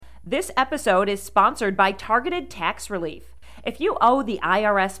This episode is sponsored by Targeted Tax Relief. If you owe the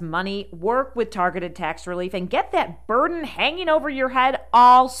IRS money, work with Targeted Tax Relief and get that burden hanging over your head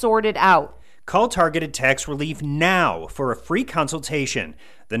all sorted out. Call Targeted Tax Relief now for a free consultation.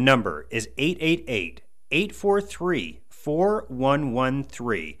 The number is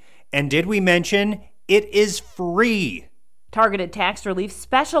 888-843-4113. And did we mention it is free? Targeted Tax Relief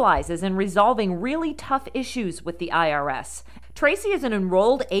specializes in resolving really tough issues with the IRS. Tracy is an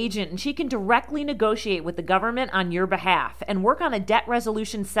enrolled agent, and she can directly negotiate with the government on your behalf and work on a debt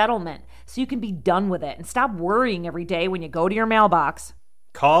resolution settlement so you can be done with it and stop worrying every day when you go to your mailbox.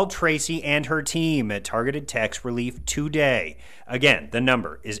 Call Tracy and her team at Targeted Tax Relief today. Again, the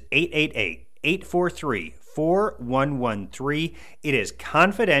number is 888-843-4113. It is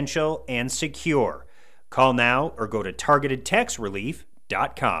confidential and secure. Call now or go to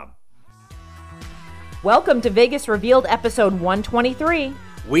targetedtaxrelief.com. Welcome to Vegas Revealed episode 123.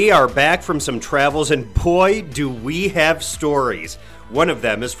 We are back from some travels, and boy, do we have stories. One of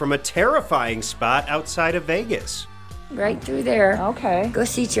them is from a terrifying spot outside of Vegas. Right through there. Okay. Go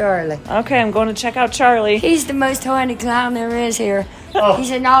see Charlie. Okay, I'm going to check out Charlie. He's the most horny clown there is here. Oh.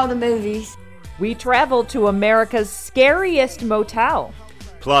 He's in all the movies. We traveled to America's scariest motel.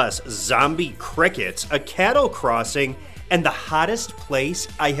 Plus, zombie crickets, a cattle crossing, and the hottest place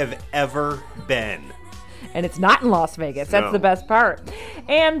I have ever been. And it's not in Las Vegas. That's No. the best part.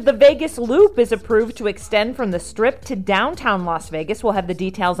 And the Vegas Loop is approved to extend from the Strip to downtown Las Vegas. We'll have the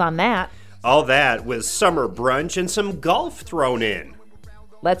details on that. All that with summer brunch and some golf thrown in.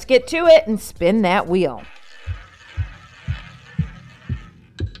 Let's get to it and spin that wheel.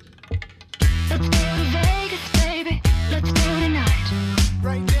 Let's go to Vegas, baby. Let's go tonight.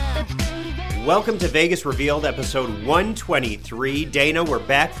 Let's go to Vegas. Welcome to Vegas Revealed, episode 123. Dana, we're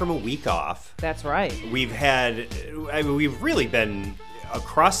back from a week off. That's right. We've really been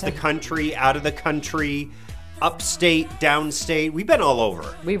across the country, out of the country, upstate, downstate. We've been all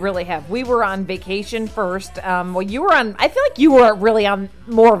over. We really have. We were on vacation first. Well, you were on, I feel like you were really on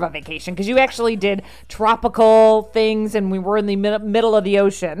more of a vacation because you actually did tropical things and we were in the middle of the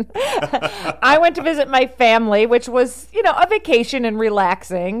ocean. I went to visit my family, which was, a vacation and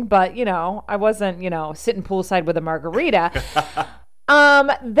relaxing, but, I wasn't, sitting poolside with a margarita.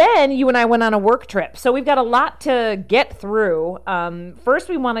 Then you and I went on a work trip. So we've got a lot to get through. First,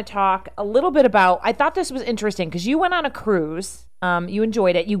 we want to talk a little bit about, I thought this was interesting because you went on a cruise. You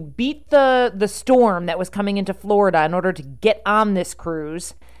enjoyed it. You beat the storm that was coming into Florida in order to get on this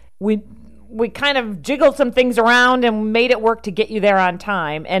cruise. We kind of jiggled some things around and made it work to get you there on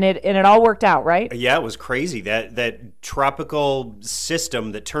time. And it all worked out, right? Yeah, it was crazy. That tropical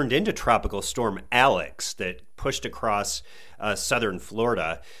system that turned into Tropical Storm Alex that pushed across southern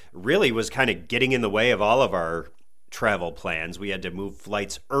Florida really was kind of getting in the way of all of our travel plans. We had to move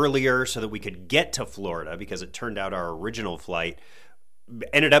flights earlier so that we could get to Florida because it turned out our original flight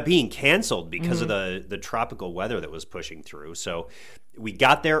ended up being canceled because of the tropical weather that was pushing through. So we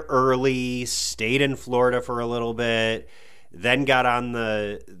got there early, stayed in Florida for a little bit, then got on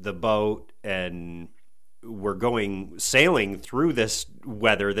the boat and we're sailing through this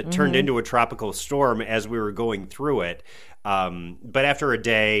weather that turned into a tropical storm as we were going through it. But after a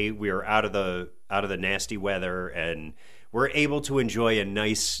day, we were out of the nasty weather and we're able to enjoy a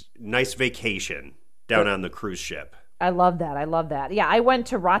nice vacation down on the cruise ship. I love that. Yeah, I went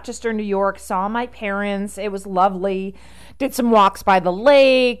to Rochester, New York, saw my parents. It was lovely. Did some walks by the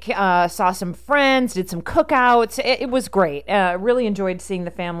lake, saw some friends, did some cookouts. It was great. Really enjoyed seeing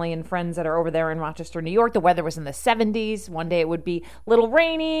the family and friends that are over there in Rochester, New York. The weather was in the 70s. One day it would be a little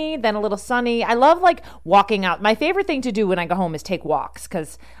rainy, then a little sunny. I love walking out. My favorite thing to do when I go home is take walks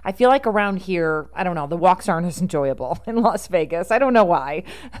because I feel like around here, I don't know, the walks aren't as enjoyable in Las Vegas. I don't know why,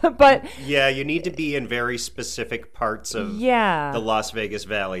 but yeah, you need to be in very specific parts of the Las Vegas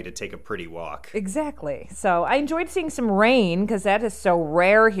Valley to take a pretty walk. Exactly. So I enjoyed seeing some rain because that is so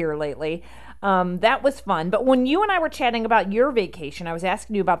rare here lately. That was fun. But when you and I were chatting about your vacation, I was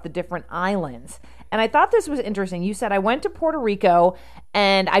asking you about the different islands. And I thought this was interesting. You said, I went to Puerto Rico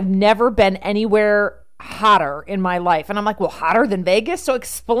and I've never been anywhere hotter in my life. And I'm like, well, hotter than Vegas? So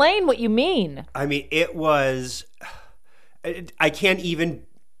explain what you mean. I mean, I can't even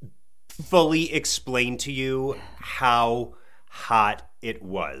fully explain to you how hot it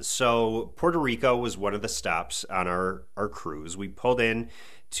was. So Puerto Rico was one of the stops on our cruise. We pulled in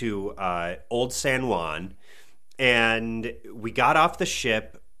to Old San Juan and we got off the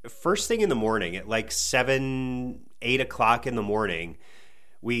ship first thing in the morning at like 7, 8 o'clock in the morning.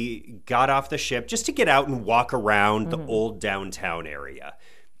 We got off the ship just to get out and walk around the old downtown area.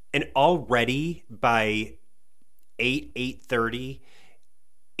 And already by 8:30,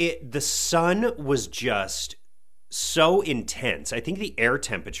 The sun was just so intense. I think the air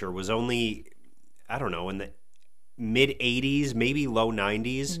temperature was only, I don't know, in the mid 80s, maybe low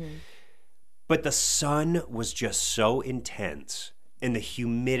 90s. But the sun was just so intense and the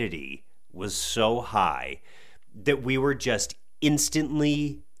humidity was so high that we were just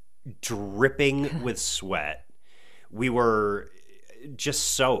instantly dripping with sweat. We were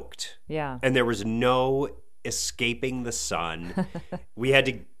just soaked. Yeah. And there was no escaping the sun.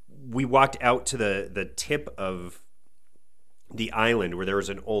 We walked out to the tip of the island where there was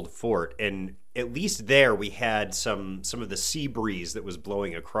an old fort, and at least there we had some of the sea breeze that was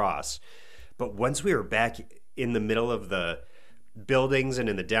blowing across. But once we were back in the middle of the buildings and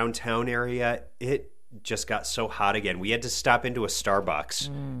in the downtown area, it just got so hot again. We had to stop into a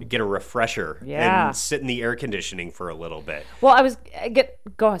Starbucks, get a refresher, and sit in the air conditioning for a little bit. Well,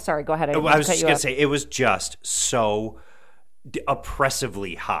 go ahead. I was just going to say, it was just so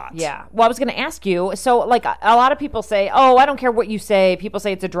oppressively hot. Yeah. Well, I was going to ask you, so like a lot of people say, oh, I don't care what you say. People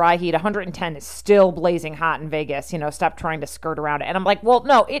say it's a dry heat. 110 is still blazing hot in Vegas. Stop trying to skirt around it. And I'm like, well,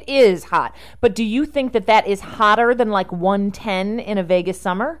 no, it is hot. But do you think that is hotter than like 110 in a Vegas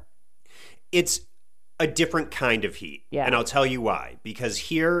summer? It's a different kind of heat. Yeah. And I'll tell you why. Because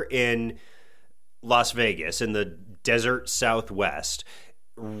here in Las Vegas, in the desert Southwest,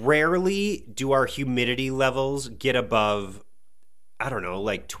 rarely do our humidity levels get above, I don't know,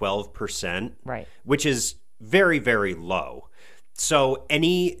 like 12%. Right. Which is very, very low. So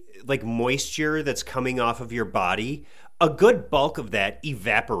any like moisture that's coming off of your body, a good bulk of that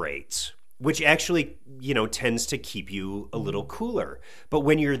evaporates, which actually, tends to keep you a little cooler. But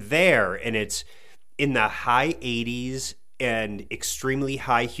when you're there and it's in the high 80s and extremely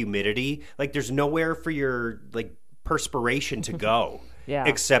high humidity, like there's nowhere for your like perspiration to go. Yeah.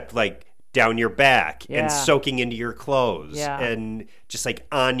 Except like down your back Yeah. and soaking into your clothes Yeah. and just like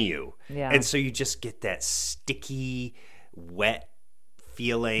on you. Yeah. And so you just get that sticky, wet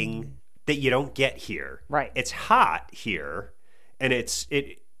feeling that you don't get here. Right. It's hot here, and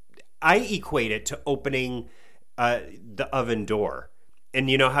I equate it to opening the oven door. And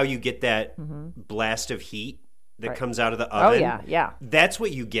you know how you get that blast of heat that comes out of the oven? Oh, yeah. That's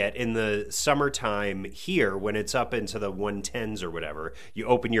what you get in the summertime here when it's up into the 110s or whatever. You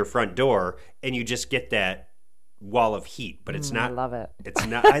open your front door and you just get that wall of heat, but it's not. I love it. It's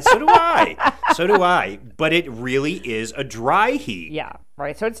not. So do I. So do I. But it really is a dry heat. Yeah,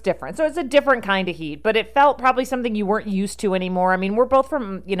 right. So it's different. So it's a different kind of heat, but it felt probably something you weren't used to anymore. I mean, we're both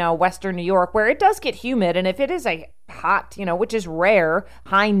from, Western New York, where it does get humid. And if it is a hot, which is rare,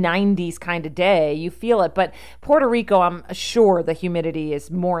 high 90s kind of day, you feel it. But Puerto Rico, I'm sure the humidity is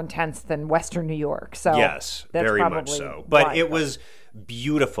more intense than Western New York. So yes, that's very much probably so. But why. it was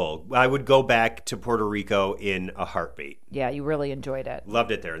beautiful. I would go back to Puerto Rico in a heartbeat. Yeah, you really enjoyed it.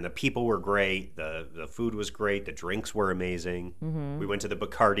 Loved it there. And the people were great. The food was great. The drinks were amazing. We went to the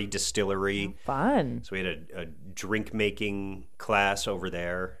Bacardi distillery. Fun. So we had a drink making class over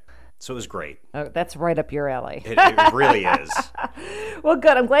there. So it was great. Oh, that's right up your alley. It really is. Well,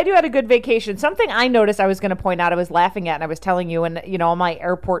 good. I'm glad you had a good vacation. Something I noticed I was going to point out, I was laughing at, and I was telling you, and all my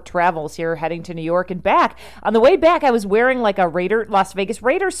airport travels here heading to New York and back. On the way back, I was wearing like a Las Vegas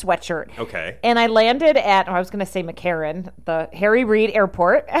Raiders sweatshirt. Okay. And I landed at, I was going to say McCarran, the Harry Reid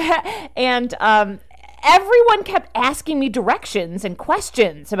Airport, and everyone kept asking me directions and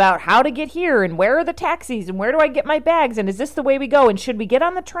questions about how to get here and where are the taxis and where do I get my bags and is this the way we go and should we get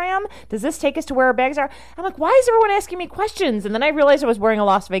on the tram? Does this take us to where our bags are? I'm like, why is everyone asking me questions? And then I realized I was wearing a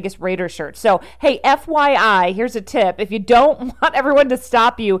Las Vegas Raiders shirt. So, hey, FYI, here's a tip. If you don't want everyone to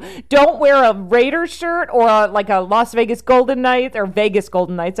stop you, don't wear a Raiders shirt or like a Las Vegas Golden Knights or Vegas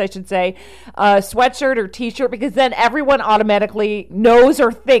Golden Knights, I should say, sweatshirt or t-shirt, because then everyone automatically knows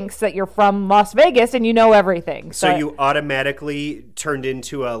or thinks that you're from Las Vegas and you know everything. So you automatically turned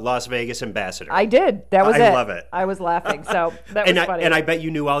into a Las Vegas ambassador. I did. That was it. I love it. I was laughing. So that was funny. And I bet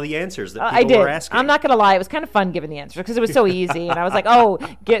you knew all the answers that I people did. were asking. I'm not going to lie. It was kind of fun giving the answers because it was so easy. And I was like, oh,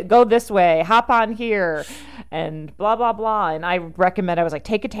 go this way, hop on here, and blah, blah, blah. And I was like,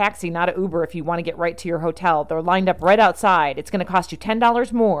 take a taxi, not an Uber if you want to get right to your hotel. They're lined up right outside. It's going to cost you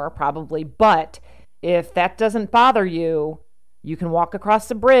 $10 more probably. But if that doesn't bother you, you can walk across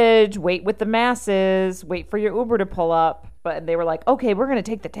the bridge, wait with the masses, wait for your Uber to pull up. But they were like, okay, we're going to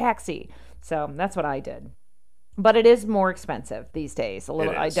take the taxi. So that's what I did. But it is more expensive these days. A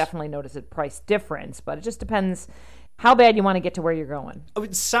little. I definitely notice a price difference, but it just depends how bad you want to get to where you're going. Oh,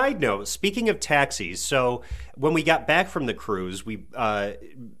 side note, speaking of taxis, so when we got back from the cruise,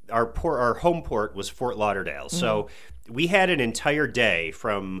 our home port was Fort Lauderdale. So we had an entire day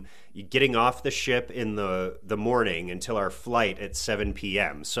from getting off the ship in the morning until our flight at 7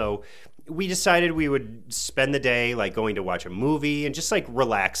 p.m. So we decided we would spend the day like going to watch a movie and just like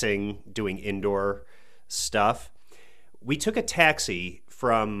relaxing, doing indoor stuff. We took a taxi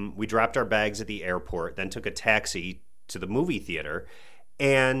we dropped our bags at the airport, then took a taxi to the movie theater,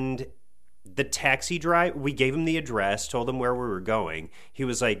 and the taxi driver, we gave him the address, told him where we were going. He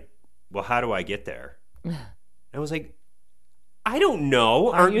was like, well, how do I get there? I was like, I don't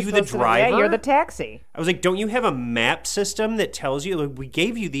know. Aren't you the driver? Yeah, you're the taxi. I was like, don't you have a map system that tells you? Like, we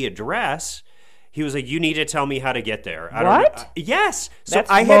gave you the address. He was like, you need to tell me how to get there. What? Yes. So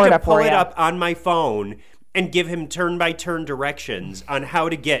That's I had Florida to pull for it ya. up on my phone and give him turn-by-turn directions on how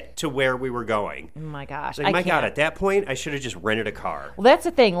to get to where we were going. Oh my gosh. Like, my God, at that point, I should have just rented a car. Well, that's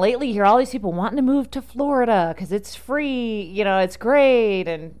the thing. Lately, you hear all these people wanting to move to Florida because it's free, it's great,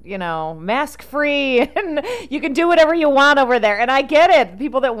 and, mask free, and you can do whatever you want over there. And I get it.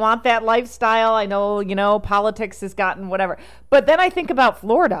 People that want that lifestyle, I know, politics has gotten whatever. But then I think about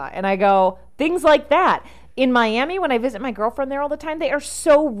Florida, and I go, things like that. In Miami, when I visit my girlfriend there all the time, they are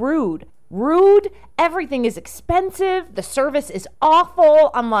so rude. Everything is expensive, the service is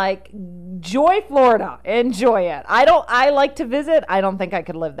awful. I'm like, joy Florida, enjoy it. I like to visit. I don't think I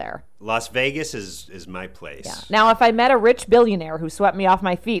could live there. Las Vegas is my place. Yeah. Now, if I met a rich billionaire who swept me off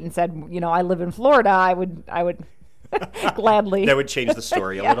my feet and said, I live in Florida, I would gladly. That would change the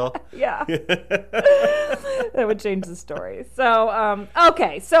story a little. Yeah. That would change the story. So,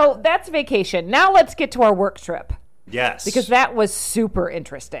 okay, so that's vacation. Now let's get to our work trip. Yes. Because that was super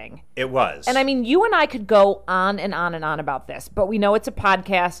interesting. It was. And I mean, you and I could go on and on and on about this, but we know it's a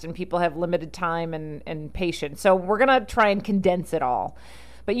podcast and people have limited time and patience. So we're going to try and condense it all.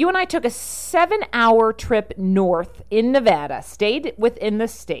 But you and I took a 7-hour trip north in Nevada, stayed within the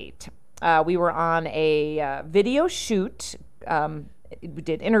state. We were on a video shoot. We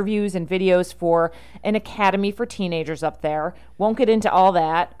did interviews and videos for an academy for teenagers up there. Won't get into all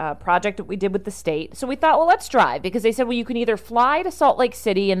that project that we did with the state. So we thought, well, let's drive, because they said, well, you can either fly to Salt Lake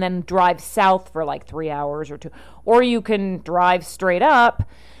City and then drive south for like 3 hours or 2, or you can drive straight up.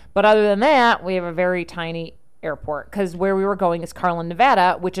 But other than that, we have a very tiny airport, because where we were going is Carlin,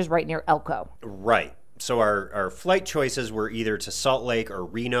 Nevada, which is right near Elko. Right. So our flight choices were either to Salt Lake or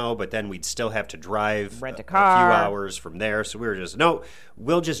Reno, but then we'd still have to drive Rent a a car. few hours from there. So we were just, no,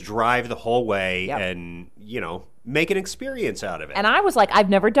 we'll just drive the whole way and, make an experience out of it. And I was like, I've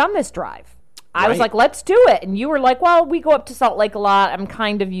never done this drive. I was Right. like, let's do it. And you were like, well, we go up to Salt Lake a lot. I'm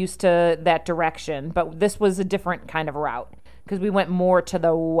kind of used to that direction. But this was a different kind of route, because we went more to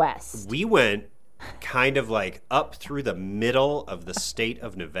the west. We went kind of like up through the middle of the state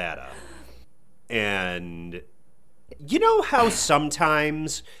of Nevada. And you know how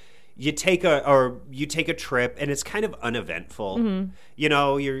sometimes you take a trip and it's kind of uneventful. Mm-hmm.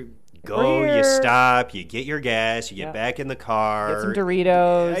 You stop, you get your gas, you get back in the car, Get some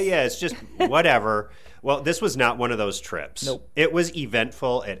Doritos. Yeah, it's just whatever. Well, this was not one of those trips. Nope. It was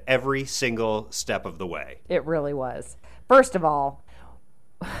eventful at every single step of the way. It really was. First of all,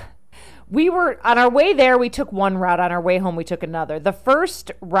 we were on our way there. We took one route. On our way home, we took another. The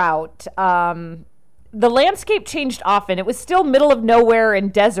first route, the landscape changed often. It was still middle of nowhere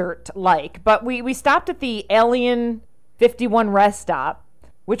and desert-like, but we stopped at the Alien 51 rest stop,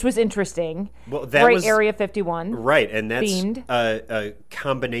 which was interesting. Well, that right, was Area 51. right, and that's themed. a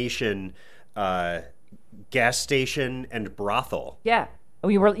combination gas station and brothel. Yeah.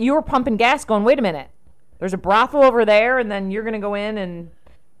 You were pumping gas going, wait a minute. There's a brothel over there, and then you're going to go in and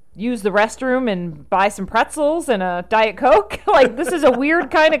use the restroom and buy some pretzels and a Diet Coke. Like, this is a weird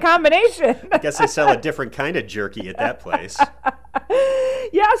kind of combination. I guess they sell a different kind of jerky at that place.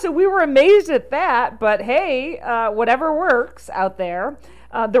 Yeah, so we were amazed at that, but hey, whatever works out there.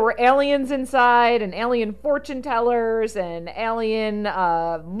 There were aliens inside, and alien fortune tellers, and alien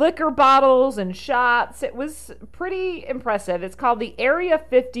liquor bottles and shots. It was pretty impressive. It's called the Area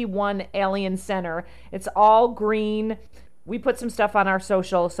 51 Alien Center. It's all green. We put some stuff on our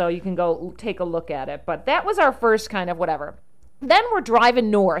social, so you can go take a look at it. But that was our first kind of whatever. Then we're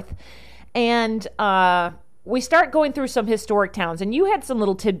driving north, and we start going through some historic towns. And you had some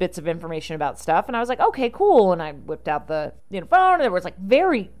little tidbits of information about stuff, and I was like, okay, cool. And I whipped out the phone, and there was like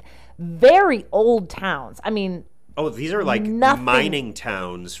very, very old towns. I mean, oh, these are like nothing. mining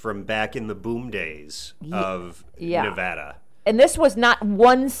towns from back in the boom days of Nevada. And this was not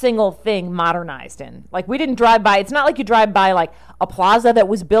one single thing modernized in. Like, we didn't drive by. It's not like you drive by, like, a plaza that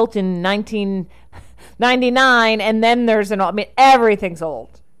was built in 1999, and then there's everything's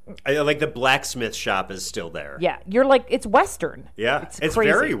old. Like the blacksmith shop is still there. Yeah, you're like, it's Western. Yeah, it's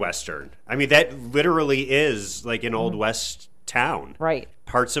crazy. very Western. I mean, that literally is like an old West town. Right.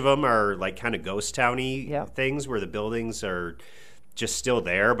 Parts of them are like kind of ghost towny Yeah. things where the buildings are just still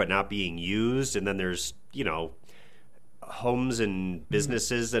there but not being used. And then there's, homes and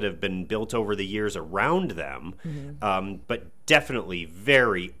businesses that have been built over the years around them. But definitely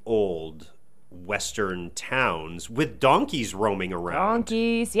very old Western towns with donkeys roaming around.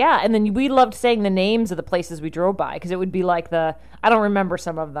 Donkeys, yeah. And then we loved saying the names of the places we drove by because it would be like I don't remember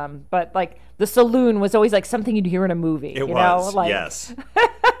some of them, but like the saloon was always like something you'd hear in a movie. It was, like, yes.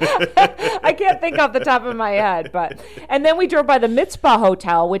 I can't think off the top of my head, and then we drove by the Mizpah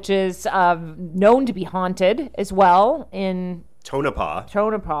Hotel, which is known to be haunted as well in Tonopah.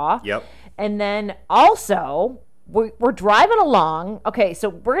 Yep. And then also we're driving along. Okay, so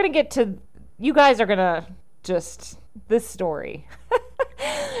we're gonna get to. You guys are gonna just this story.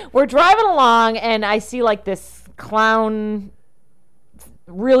 We're driving along, and I see like this clown.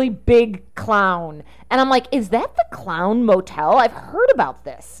 Really big clown. And I'm like, is that the Clown Motel? I've heard about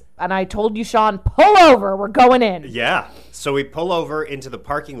this. And I told you, Sean, pull over. We're going in. Yeah. So we pull over into the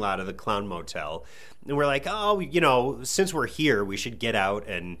parking lot of the Clown Motel. And we're like, since we're here, we should get out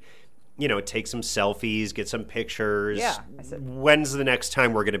and, take some selfies, get some pictures. Yeah. When's the next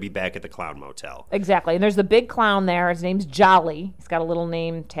time we're going to be back at the Clown Motel? Exactly. And there's the big clown there. His name's Jolly. He's got a little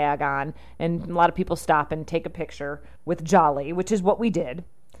name tag on. And a lot of people stop and take a picture with Jolly, which is what we did.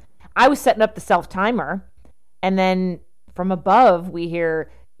 I was setting up the self-timer. And then from above, we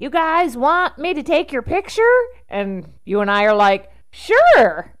hear, you guys want me to take your picture? And you and I are like,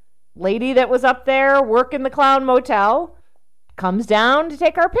 sure. Lady that was up there working the Clown Motel comes down to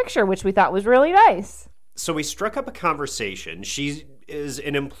take our picture, which we thought was really nice. So we struck up a conversation. She is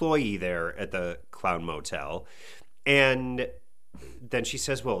an employee there at the Clown Motel. And then she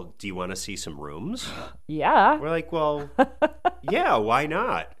says, well, do you want to see some rooms? Yeah. We're like, well, yeah, why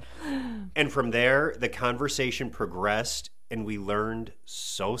not? And from there, the conversation progressed, and we learned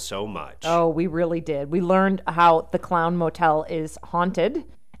so much. Oh, we really did. We learned how the Clown Motel is haunted,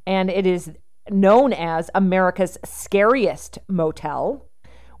 and it is known as America's scariest motel.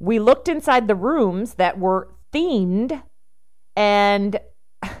 We looked inside the rooms that were themed, and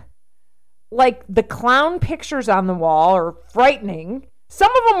like the clown pictures on the wall are frightening. Some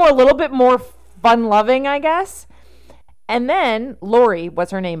of them were a little bit more fun-loving, I guess. And then Lori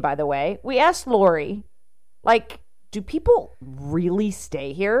was her name, by the way. We asked Lori, like, do people really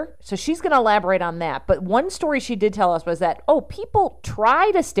stay here? So she's going to elaborate on that. But one story she did tell us was that, people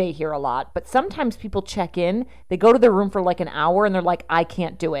try to stay here a lot, but sometimes people check in. They go to their room for like an hour and they're like, I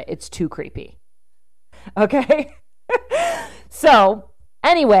can't do it. It's too creepy. Okay? So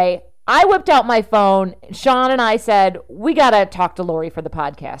anyway, I whipped out my phone. Sean and I said, we got to talk to Lori for the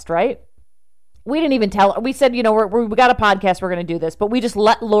podcast, right? We didn't even tell her. We said, we got a podcast. We're going to do this. But we just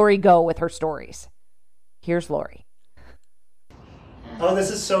let Lori go with her stories. Here's Lori. Oh,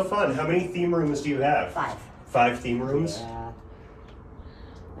 this is so fun. How many theme rooms do you have? 5. 5 theme rooms? Yeah.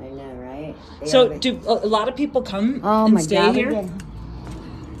 I know, right? So, do a lot of people come and stay here?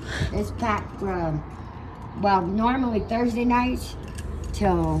 It's packed from, normally Thursday nights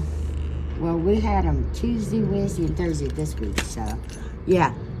till, we had them Tuesday, Wednesday, and Thursday this week. So,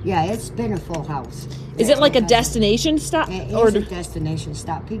 yeah, it's been a full house. Is it like a destination stop? It is a destination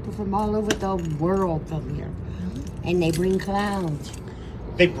stop. People from all over the world come here, and they bring clowns.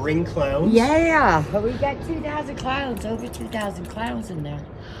 They bring clowns? Yeah, but we got 2,000 clowns, over 2,000 clowns in there.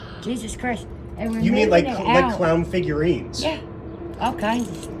 Jesus Christ. And we're You mean like moving it out. clown figurines? Yeah, all kinds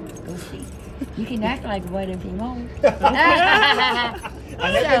of. Go see. You can act like one if you want. I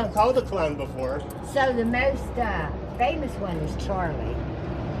have been called a clown before. So the most famous one is Charlie.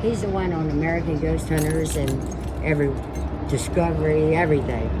 He's the one on American Ghost Hunters and every Discovery,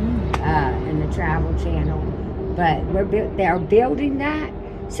 everything, and the Travel Channel. But they're building that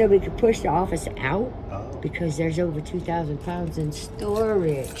so we could push the office out because there's over 2,000 pounds in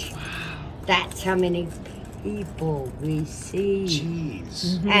storage. Wow. That's how many people we see.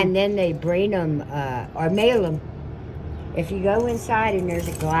 Jeez. Mm-hmm. And then they bring them or mail them. If you go inside and there's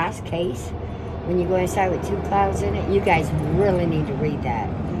a glass case, when you go inside with 2 clowns in it, you guys really need to read that.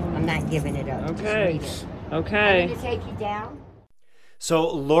 I'm not giving it up. Okay. Just read it. Okay. I'm going to take you down.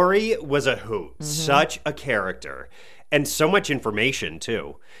 So Lori was a hoot, such a character, and so much information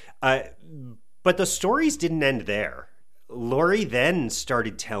too. But the stories didn't end there. Lori then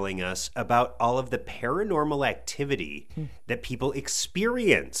started telling us about all of the paranormal activity that people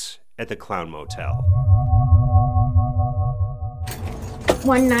experience at the Clown Motel. work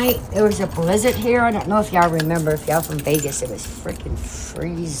one night. There was a blizzard here. I don't know if y'all remember. If y'all from Vegas, it was freaking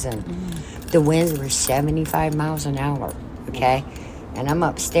freezing. The winds were 75 miles an hour, okay? And I'm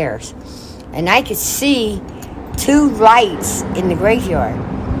upstairs. And I could see 2 lights in the graveyard,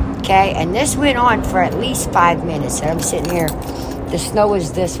 okay? And this went on for at least 5 minutes. And I'm sitting here. The snow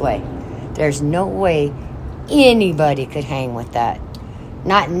is this way. There's no way anybody could hang with that.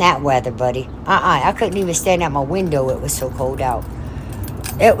 Not in that weather, buddy. I couldn't even stand out my window. It was so cold out.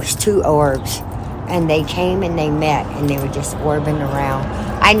 It was 2 orbs. And they came and they met. And they were just orbing around.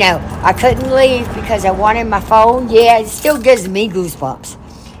 I know. I couldn't leave because I wanted my phone. Yeah, it still gives me goosebumps.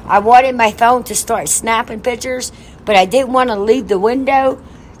 I wanted my phone to start snapping pictures. But I didn't want to leave the window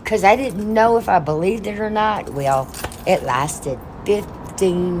because I didn't know if I believed it or not. Well, it lasted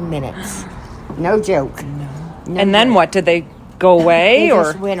 15 minutes. No joke. No And then joke. what? Did they go away? They or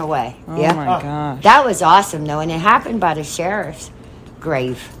just went away. Oh Yeah. my gosh. That was awesome, though, and it happened by the sheriff's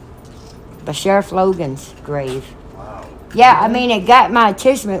grave, by Sheriff Logan's grave. Wow. Yeah, I mean, it got my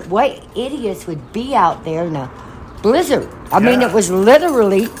attention. What idiots would be out there in a blizzard? I mean, it was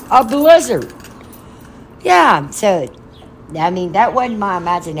literally a blizzard. Yeah, so, I mean, that wasn't my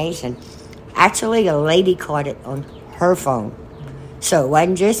imagination. Actually, a lady caught it on her phone. So it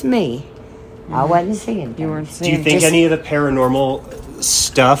wasn't just me. I wasn't seeing You weren't things. Do you seeing. think any of the paranormal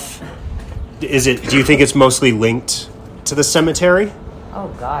stuff do you think it's mostly linked to the cemetery Oh,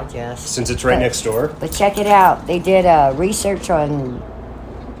 God, yes. since it's right But- next door? But check it out. They did research on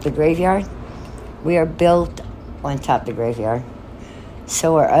the graveyard. We are built on top of the graveyard.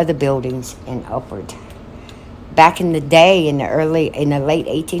 So are other buildings in Upward. Back in the day, in the late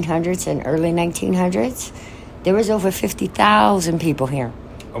 1800s and early 1900s, there was over 50,000 people here.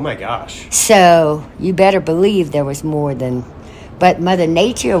 Oh my gosh. So you better believe there was more than. But Mother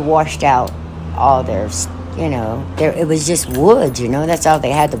Nature washed out all theirs. It was just wood. That's all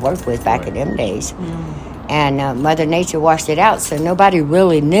they had to work with back in them days. And Mother Nature washed it out, so nobody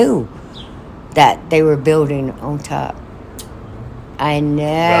really knew that they were building on top. I know.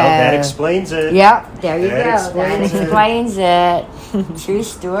 Well, that explains it. Yep, there you That go. That explains it. True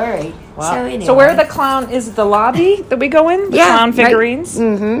story. So, anyway. So where the clown is the lobby that we go in? The clown figurines?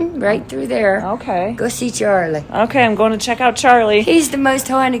 Right through there. Okay. Go see Charlie. Okay, I'm going to check out Charlie. He's the most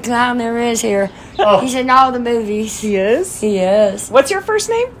haunted clown there is here. Oh. He's in all the movies. He is? He is. What's your first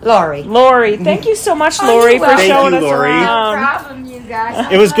name? Laurie. Lori. Thank you so much, Oh, Lori, you're for welcome. showing Thank you, us Lori. No around. problem, you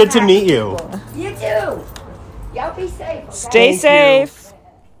guys. It was good to meet you. You too. Y'all be safe. Okay? Stay safe.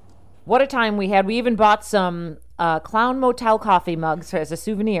 What a time we had. We even bought some Clown Motel coffee mugs as a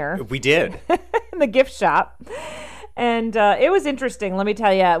souvenir We did. in the gift shop. And it was interesting, let me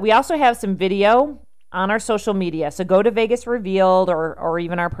tell you. We also have some video on our social media. So go to Vegas Revealed or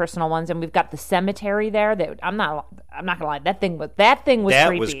even our personal ones, and we've got the cemetery there. That I'm not gonna lie, that thing was That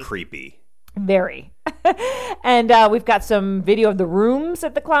creepy. was creepy. Very. And we've got some video of the rooms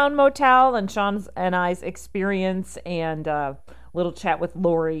at the Clown Motel and Sean's and I's experience, and little chat with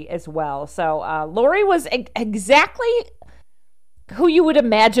Lori as well. So Lori was exactly who you would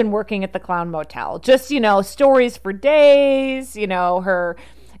imagine working at the Clown Motel. Just, stories for days, her,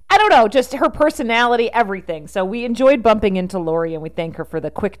 I don't know, just her personality, everything. So we enjoyed bumping into Lori, and we thank her for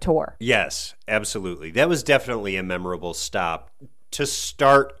the quick tour. Yes, absolutely. That was definitely a memorable stop to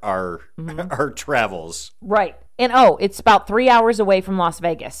start our travels. Right. And it's about 3 hours away from Las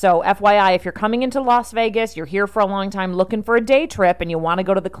Vegas. So FYI, if you're coming into Las Vegas, you're here for a long time looking for a day trip, and you want to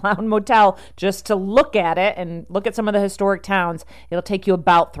go to the Clown Motel just to look at it and look at some of the historic towns, it'll take you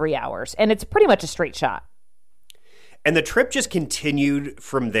about 3 hours. And it's pretty much a straight shot. And the trip just continued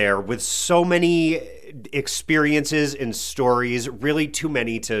from there with so many experiences and stories, really too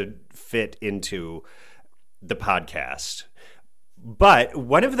many to fit into the podcast. But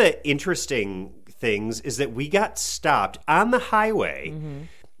one of the interesting things is that we got stopped on the highway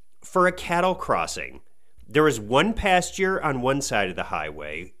for a cattle crossing. There was one pasture on one side of the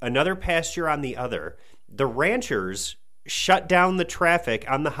highway, another pasture on the other. The ranchers shut down the traffic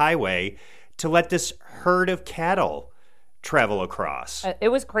on the highway to let this herd of cattle travel across. It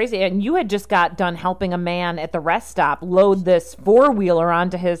was crazy. And you had just got done helping a man at the rest stop load this four-wheeler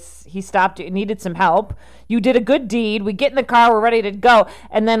onto he stopped, needed some help. You did a good deed. We get in the car, we're ready to go.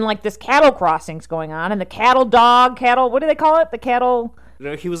 And then like this cattle crossing's going on, and the cattle, what do they call it? The cattle...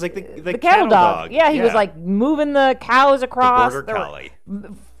 He was like the cattle dog. Yeah, he was like moving the cows across. The border collie.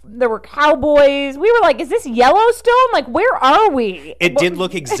 There were cowboys. We were like, is this Yellowstone? Like, where are we? It did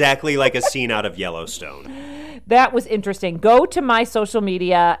look exactly like a scene out of Yellowstone. that was interesting. Go to my social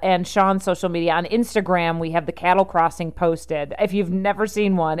media and Sean's social media. On Instagram, we have the cattle crossing posted. If you've never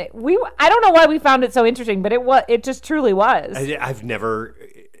seen one, I don't know why we found it so interesting, but it just truly was. I've never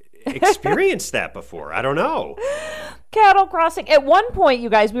experienced that before. I don't know. Cattle crossing. At one point, you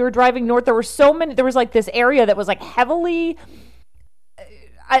guys, we were driving north. There was like this area that was like heavily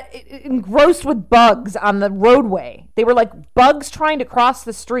engrossed with bugs on the roadway. They were like bugs trying to cross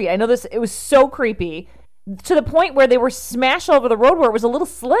the street. I know this, it was so creepy to the point where they were smashed all over the road where it was a little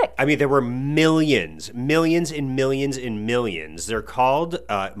slick. I mean, there were millions and millions and millions. They're called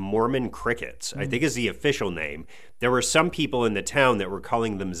Mormon crickets, I think is the official name. There were some people in the town that were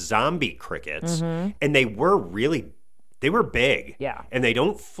calling them zombie crickets, and they were big. Yeah. And they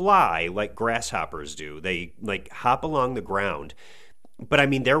don't fly like grasshoppers do. They like hop along the ground. But I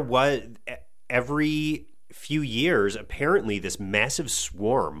mean, there was every few years, apparently this massive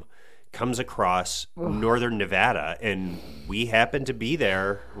swarm comes across northern Nevada, and we happened to be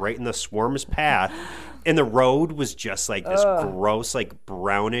there right in the swarm's path. And the road was just like this gross, like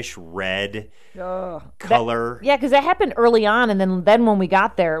brownish red color. Because that happened early on, and then when we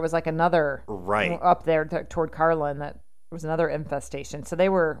got there, it was like another right up there toward Carlin. That was another infestation. So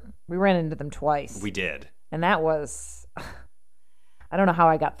we ran into them twice. We did, and that was. I don't know how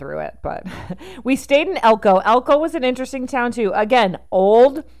I got through it, but we stayed in Elko. Elko was an interesting town too. Again,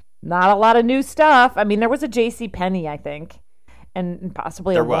 old, not a lot of new stuff. I mean, there was a JCPenney, I think, and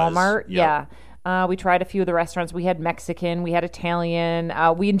possibly a Walmart. Yep. Yeah. We tried a few of the restaurants. We had Mexican, we had Italian.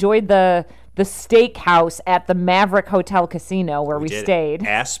 We enjoyed the steakhouse at the Maverick Hotel Casino where we stayed.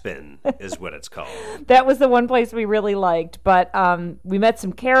 Aspen is what it's called. That was the one place we really liked. But we met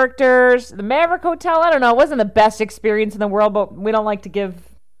some characters. The Maverick Hotel, I don't know, it wasn't the best experience in the world, but we don't like to give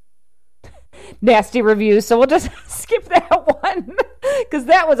nasty reviews, so we'll just skip that one because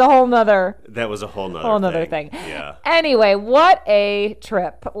that was a whole nother thing. Yeah. Anyway, what a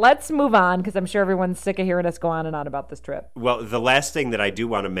trip. Let's move on because I'm sure everyone's sick of hearing us go on and on about this trip. Well, the last thing that I do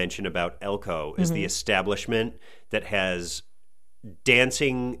want to mention about Elko is the establishment that has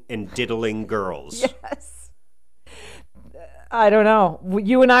dancing and diddling girls. Yes. I don't know.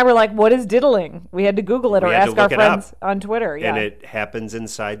 You and I were like, what is diddling? We had to Google it or ask our friends on Twitter. Yeah. And it happens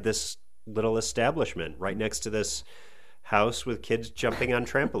inside this little establishment right next to this house with kids jumping on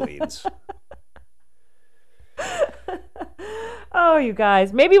trampolines. Oh, you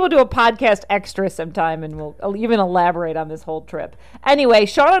guys. Maybe we'll do a podcast extra sometime and we'll even elaborate on this whole trip. Anyway,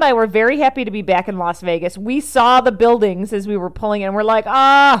 Sean and I were very happy to be back in Las Vegas. We saw the buildings as we were pulling in. And we're like,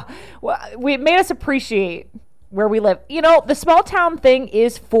 it made us appreciate where we live. You know, the small town thing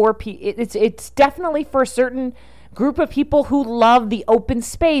is for people. It's definitely for a certain group of people who love the open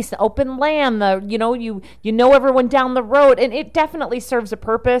space, the open land, you know everyone down the road, and it definitely serves a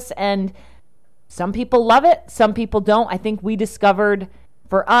purpose, and some people love it, some people don't. I think we discovered,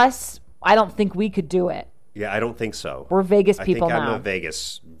 for us, I don't think we could do it. Yeah, I don't think so. We're Vegas people now. I think I'm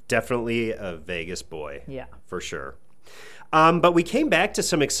definitely a Vegas boy. Yeah. For sure. But we came back to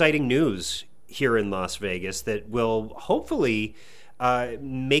some exciting news here in Las Vegas that will hopefully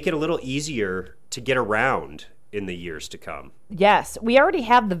make it a little easier to get around in the years to come. Yes. We already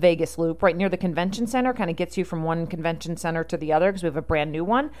have the Vegas Loop right near the convention center. Kind of gets you from one convention center to the other because we have a brand new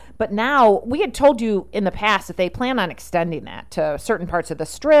one. But now, we had told you in the past that they plan on extending that to certain parts of the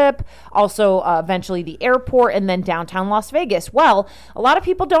Strip, also eventually the airport, and then downtown Las Vegas. Well, a lot of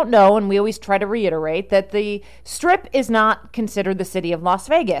people don't know, and we always try to reiterate, that the Strip is not considered the city of Las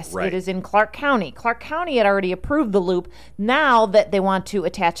Vegas. Right. It is in Clark County. Clark County had already approved the loop. Now that they want to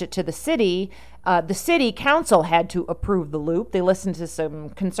attach it to the city council had to approve the loop. They listened to some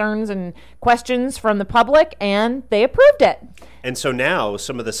concerns and questions from the public, and they approved it. And so now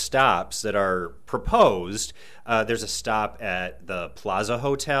some of the stops that are proposed, there's a stop at the Plaza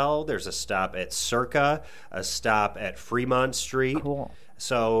Hotel, there's a stop at Circa, a stop at Fremont Street. Cool.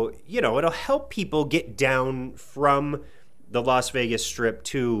 So, it'll help people get down from the Las Vegas Strip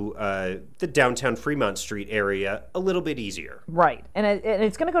to the downtown Fremont Street area a little bit easier. Right. And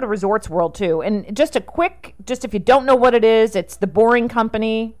it's going to go to Resorts World, too. And just if you don't know what it is, it's the Boring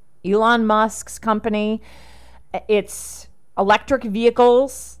Company, Elon Musk's company. It's electric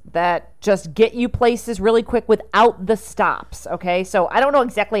vehicles that just get you places really quick without the stops, okay? So I don't know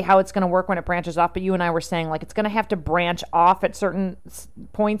exactly how it's going to work when it branches off, but you and I were saying, like, it's going to have to branch off at certain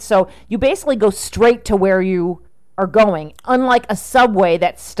points. So you basically go straight to where you are going, unlike a subway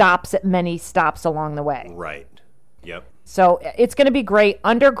that stops at many stops along the way. Right. Yep. So it's going to be great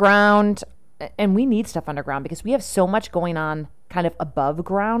underground, and we need stuff underground because we have so much going on kind of above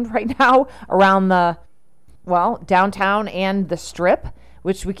ground right now around downtown and the Strip.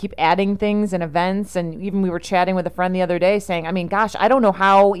 which we keep adding things and events. And even we were chatting with a friend the other day saying, I mean, gosh, I don't know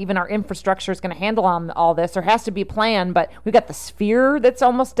how even our infrastructure is going to handle on all this. There has to be a plan, but we've got the Sphere that's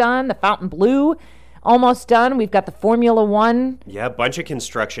almost done, the Fountain Blue almost done. We've got the Formula One. Yeah, a bunch of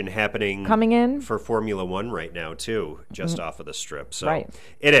construction happening coming in for Formula One right now, too, just off of the Strip. So right.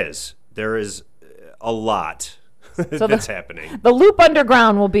 It is. There is a lot that's happening. The Loop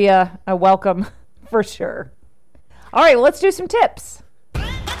Underground will be a welcome for sure. All right, well, let's do some tips.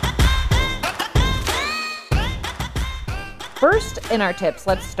 First in our tips,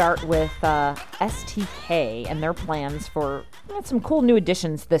 let's start with STK and their plans for some cool new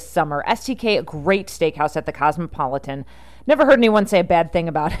additions this summer. STK, a great steakhouse at the Cosmopolitan. Never heard anyone say a bad thing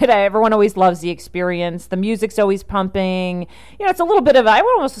about it. Everyone always loves the experience. The music's always pumping. It's a little bit of, I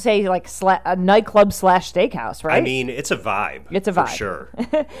would almost say, like a nightclub / steakhouse, right? I mean, it's a vibe. It's a vibe. For sure.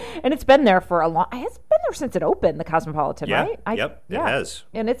 And it's been there for a long, it's been there since it opened, the Cosmopolitan, yeah, right? It has.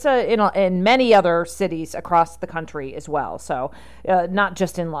 And it's in many other cities across the country as well. So not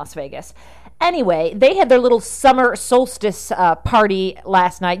just in Las Vegas. Anyway, they had their little summer solstice party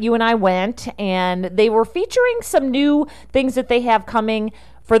last night. You and I went, and they were featuring some new things that they have coming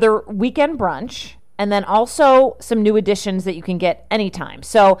for their weekend brunch, and then also some new additions that you can get anytime.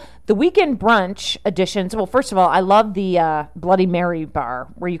 So the weekend brunch additions, well, first of all, I love the Bloody Mary bar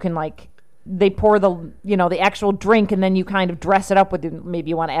where you can they pour the actual drink, and then you kind of dress it up with, maybe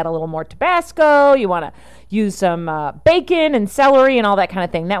you want to add a little more Tabasco, you want to use some bacon and celery and all that kind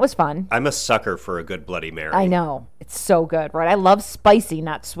of thing. That was fun. I'm a sucker for a good Bloody Mary. I know. It's so good, right? I love spicy,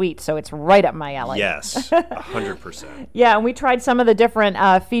 not sweet, so it's right up my alley. Yes, 100%. Yeah, and we tried some of the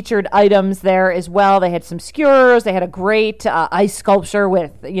different featured items there as well. They had some skewers. They had a great ice sculpture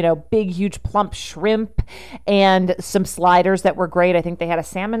with, big, huge, plump shrimp and some sliders that were great. I think they had a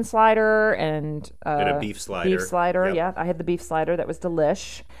salmon slider and a beef slider. Beef slider, yep. Yeah. I had the beef slider. That was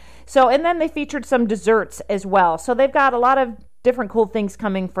delish. So, and then they featured some desserts as well. So they've got a lot of different cool things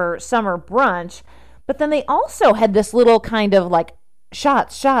coming for summer brunch. But then they also had this little kind of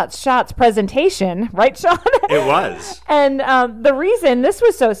shots presentation, right, Sean? It was. And the reason this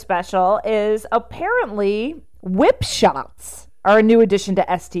was so special is apparently whip shots are a new addition to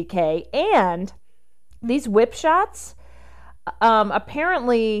STK. And these whip shots,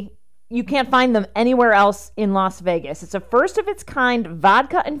 apparently you can't find them anywhere else in Las Vegas. It's a first of its kind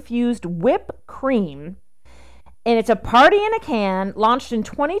vodka-infused whipped cream. And it's a party in a can, launched in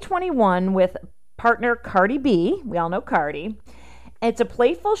 2021 with partner Cardi B. We all know Cardi. It's a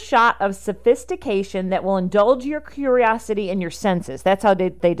playful shot of sophistication that will indulge your curiosity and your senses. That's how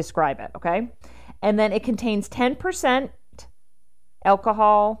they describe it, okay? And then it contains 10%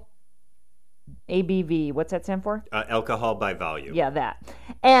 alcohol, ABV. What's that stand for? Alcohol by volume. Yeah, that.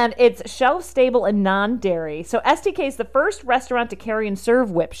 And it's shelf-stable and non-dairy. So STK is the first restaurant to carry and serve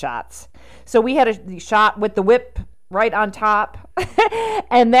whip shots. So we had a shot with the whip right on top.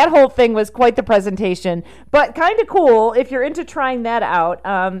 And that whole thing was quite the presentation, but kind of cool if you're into trying that out.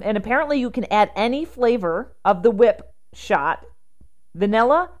 And apparently you can add any flavor of the whip shot,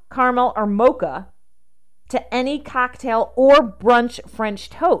 vanilla, caramel, or mocha, to any cocktail or brunch French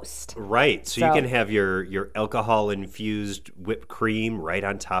toast. Right. So you can have your alcohol-infused whipped cream right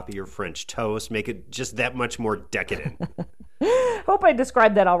on top of your French toast, make it just that much more decadent. Hope I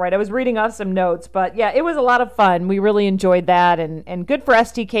described that all right. I was reading off some notes, but yeah, it was a lot of fun. We really enjoyed that, and good for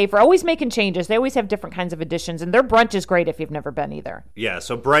STK for always making changes. They always have different kinds of additions, and their brunch is great if you've never been either. Yeah,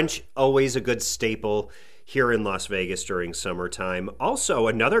 so brunch, always a good staple here in Las Vegas during summertime. Also,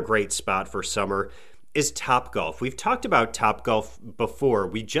 another great spot for summer is Topgolf. We've talked about Topgolf before.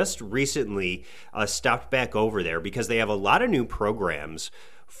 We just recently stopped back over there because they have a lot of new programs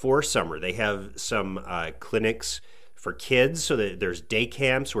for summer. They have some clinics for kids, so that there's day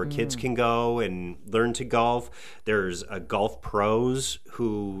camps where kids can go and learn to golf. There's golf pros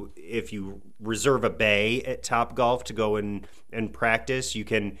who, if you reserve a bay at Topgolf to go and practice, you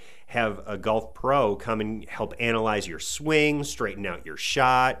can have a golf pro come and help analyze your swing, straighten out your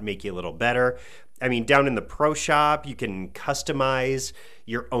shot, make you a little better. I mean, down in the pro shop, you can customize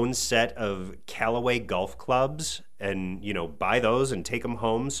your own set of Callaway golf clubs and, buy those and take them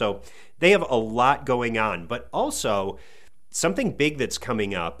home. So they have a lot going on. But also, something big that's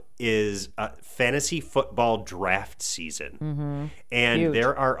coming up is fantasy football draft season. Mm-hmm. And Huge.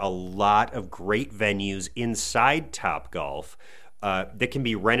 There are a lot of great venues inside Topgolf that can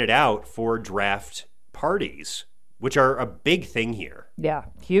be rented out for draft parties which are a big thing here. Yeah,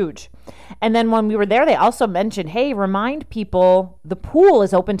 huge. And then when we were there, they also mentioned, hey, remind people the pool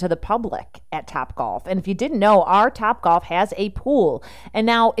is open to the public at Topgolf. And if you didn't know, our Topgolf has a pool. And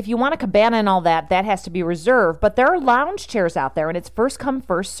now if you want a cabana and all that, that has to be reserved. But there are lounge chairs out there, and it's first come,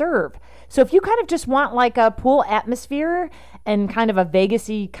 first serve. So if you kind of just want like a pool atmosphere and kind of a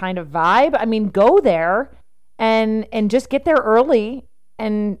Vegas-y kind of vibe, I mean, go there and just get there early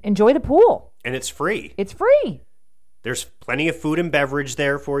and enjoy the pool. And it's free. It's free. There's plenty of food and beverage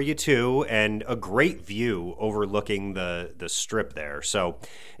there for you, too, and a great view overlooking the strip there. So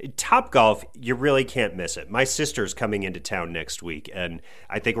Topgolf, you really can't miss it. My sister's coming into town next week, and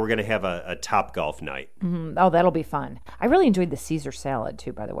I think we're going to have a Topgolf night. Mm-hmm. Oh, that'll be fun. I really enjoyed the Caesar salad,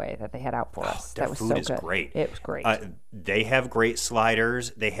 too, by the way, that they had out for us. Their that was food so is good. great. It was great. They have great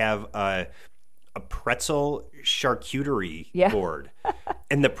sliders. They have a pretzel charcuterie board.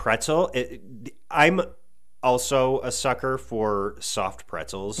 And the pretzel, I'm also a sucker for soft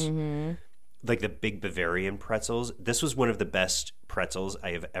pretzels, like the big Bavarian pretzels. This was one of the best pretzels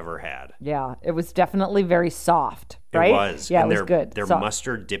I have ever had. Yeah, it was definitely very soft, right? It was. Yeah, and it was good. Their Soft.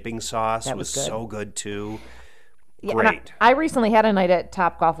 mustard dipping sauce That was was good. so good, too. Yeah, Great. and I recently had a night at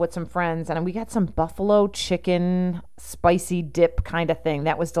Topgolf with some friends, and we got some buffalo chicken spicy dip kind of thing.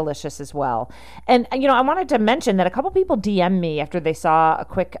 That was delicious as well. And, you know, I wanted to mention that a couple people DM'd me after they saw a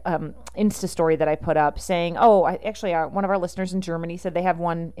quick Insta story that I put up saying, one of our listeners in Germany said they have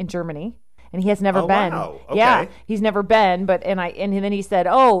one in Germany. And he has never been. Wow. Okay. Yeah, he's never been. But and then he said,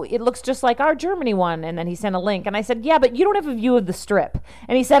 "Oh, it looks just like our Germany one." And then he sent a link, and I said, "Yeah, but you don't have a view of the strip."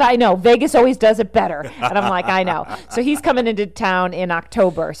 And he said, "I know. Vegas always does it better." And I'm like, "I know." So he's coming into town in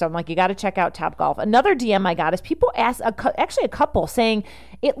October. So I'm like, "You got to check out Topgolf." Another DM I got is people ask, actually a couple saying,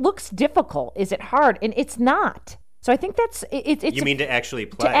 "It looks difficult. Is it hard?" And it's not. So I think that's it's. You mean to actually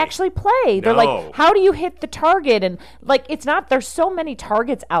play? To actually play. They're No. like, how do you hit the target? And like, it's not, there's so many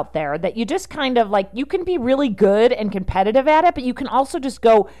targets out there that you just kind of like, you can be really good and competitive at it, but you can also just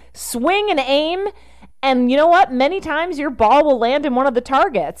go swing and aim. And you know what? Many times your ball will land in one of the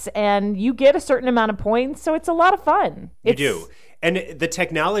targets and you get a certain amount of points. So it's a lot of fun. You do. And the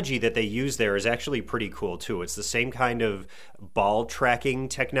technology that they use there is actually pretty cool, too. It's the same kind of ball tracking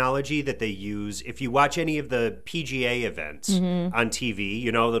technology that they use. If you watch any of the PGA events on TV,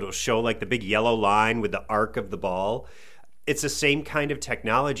 you know, that'll show like the big yellow line with the arc of the ball. It's the same kind of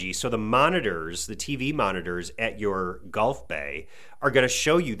technology. So the monitors, the TV monitors at your golf bay are going to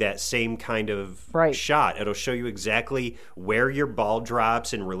show you that same kind of shot. It'll show you exactly where your ball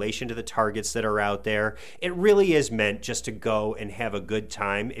drops in relation to the targets that are out there. It really is meant just to go and have a good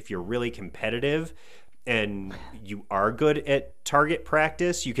time. If you're really competitive and you are good at target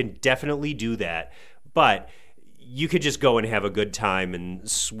practice, you can definitely do that. But you could just go and have a good time and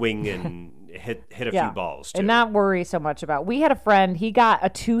swing and hit a few balls too. And not worry so much about. We had a friend, he got a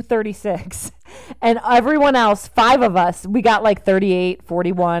 236 and everyone else, 5 of us, we got like 38,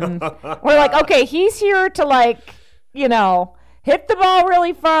 41. We're like, okay, he's here to like, you know, hit the ball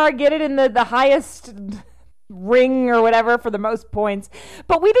really far, get it in the highest ring or whatever for the most points.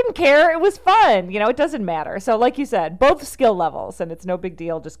 But we didn't care. It was fun. You know, it doesn't matter. So like you said, both skill levels, and it's no big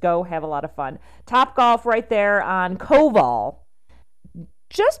deal. Just go have a lot of fun. Topgolf right there on Koval.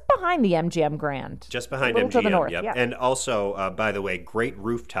 Just behind the MGM Grand. Just behind a little MGM, to the north, yep. yeah. And also, by the way, great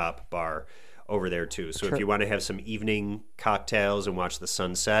rooftop bar over there, too. So if you want to have some evening cocktails and watch the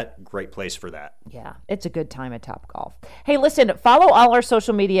sunset, great place for that. Yeah, it's a good time at Topgolf. Hey, listen, follow all our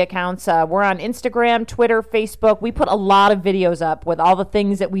social media accounts. We're on Instagram, Twitter, Facebook. We put a lot of videos up with all the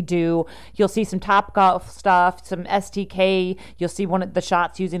things that we do. You'll see some Topgolf stuff, some STK. You'll see one of the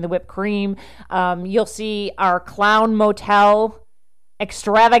shots using the whipped cream. You'll see our clown motel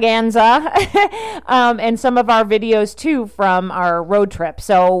extravaganza and some of our videos too from our road trip.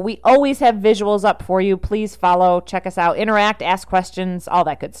 So we always have visuals up for you. Please follow, check us out, interact, ask questions, all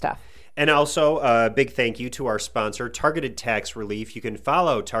that good stuff. And also a big thank you to our sponsor, Targeted Tax Relief. You can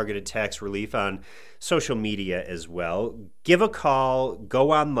follow Targeted Tax Relief on social media as well. Give a call,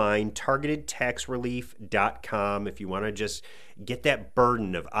 go online, targetedtaxrelief.com if you want to just get that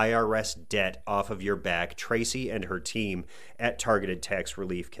burden of IRS debt off of your back. Tracy and her team at Targeted Tax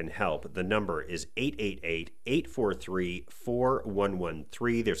Relief can help. The number is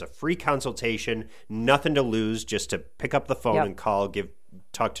 888-843-4113. There's a free consultation, nothing to lose, just to pick up the phone and call, give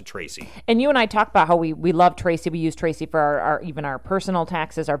talk to Tracy. And you and I talk about how we love Tracy. We use Tracy for our even our personal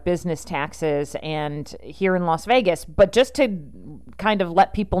taxes, our business taxes, and here in Las Vegas. But just to kind of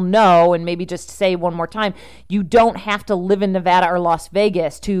let people know, and maybe just say one more time, you don't have to live in Nevada or Las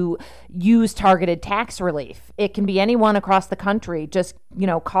Vegas to use targeted tax relief. It can be anyone across the country. Just,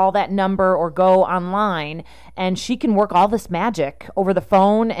 call that number or go online, and she can work all this magic over the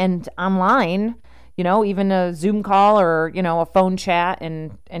phone and online. Even a Zoom call or, a phone chat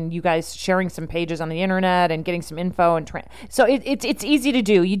and you guys sharing some pages on the internet and getting some info. So it's easy to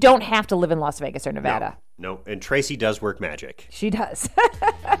do. You don't have to live in Las Vegas or Nevada. No. And Tracy does work magic. She does.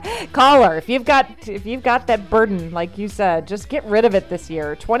 Call her. If you've got that burden, like you said, just get rid of it this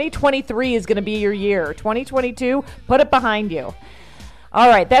year. 2023 is going to be your year. 2022, put it behind you. All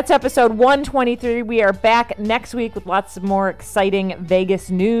right, that's episode 123. We are back next week with lots of more exciting Vegas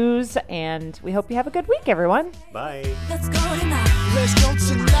news, and we hope you have a good week, everyone. Bye. Let's go tonight. Let's go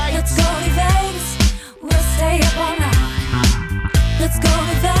tonight. Let's go to Vegas. We'll stay up all night. Let's go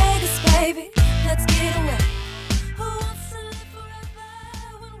to Vegas, baby. Let's get away.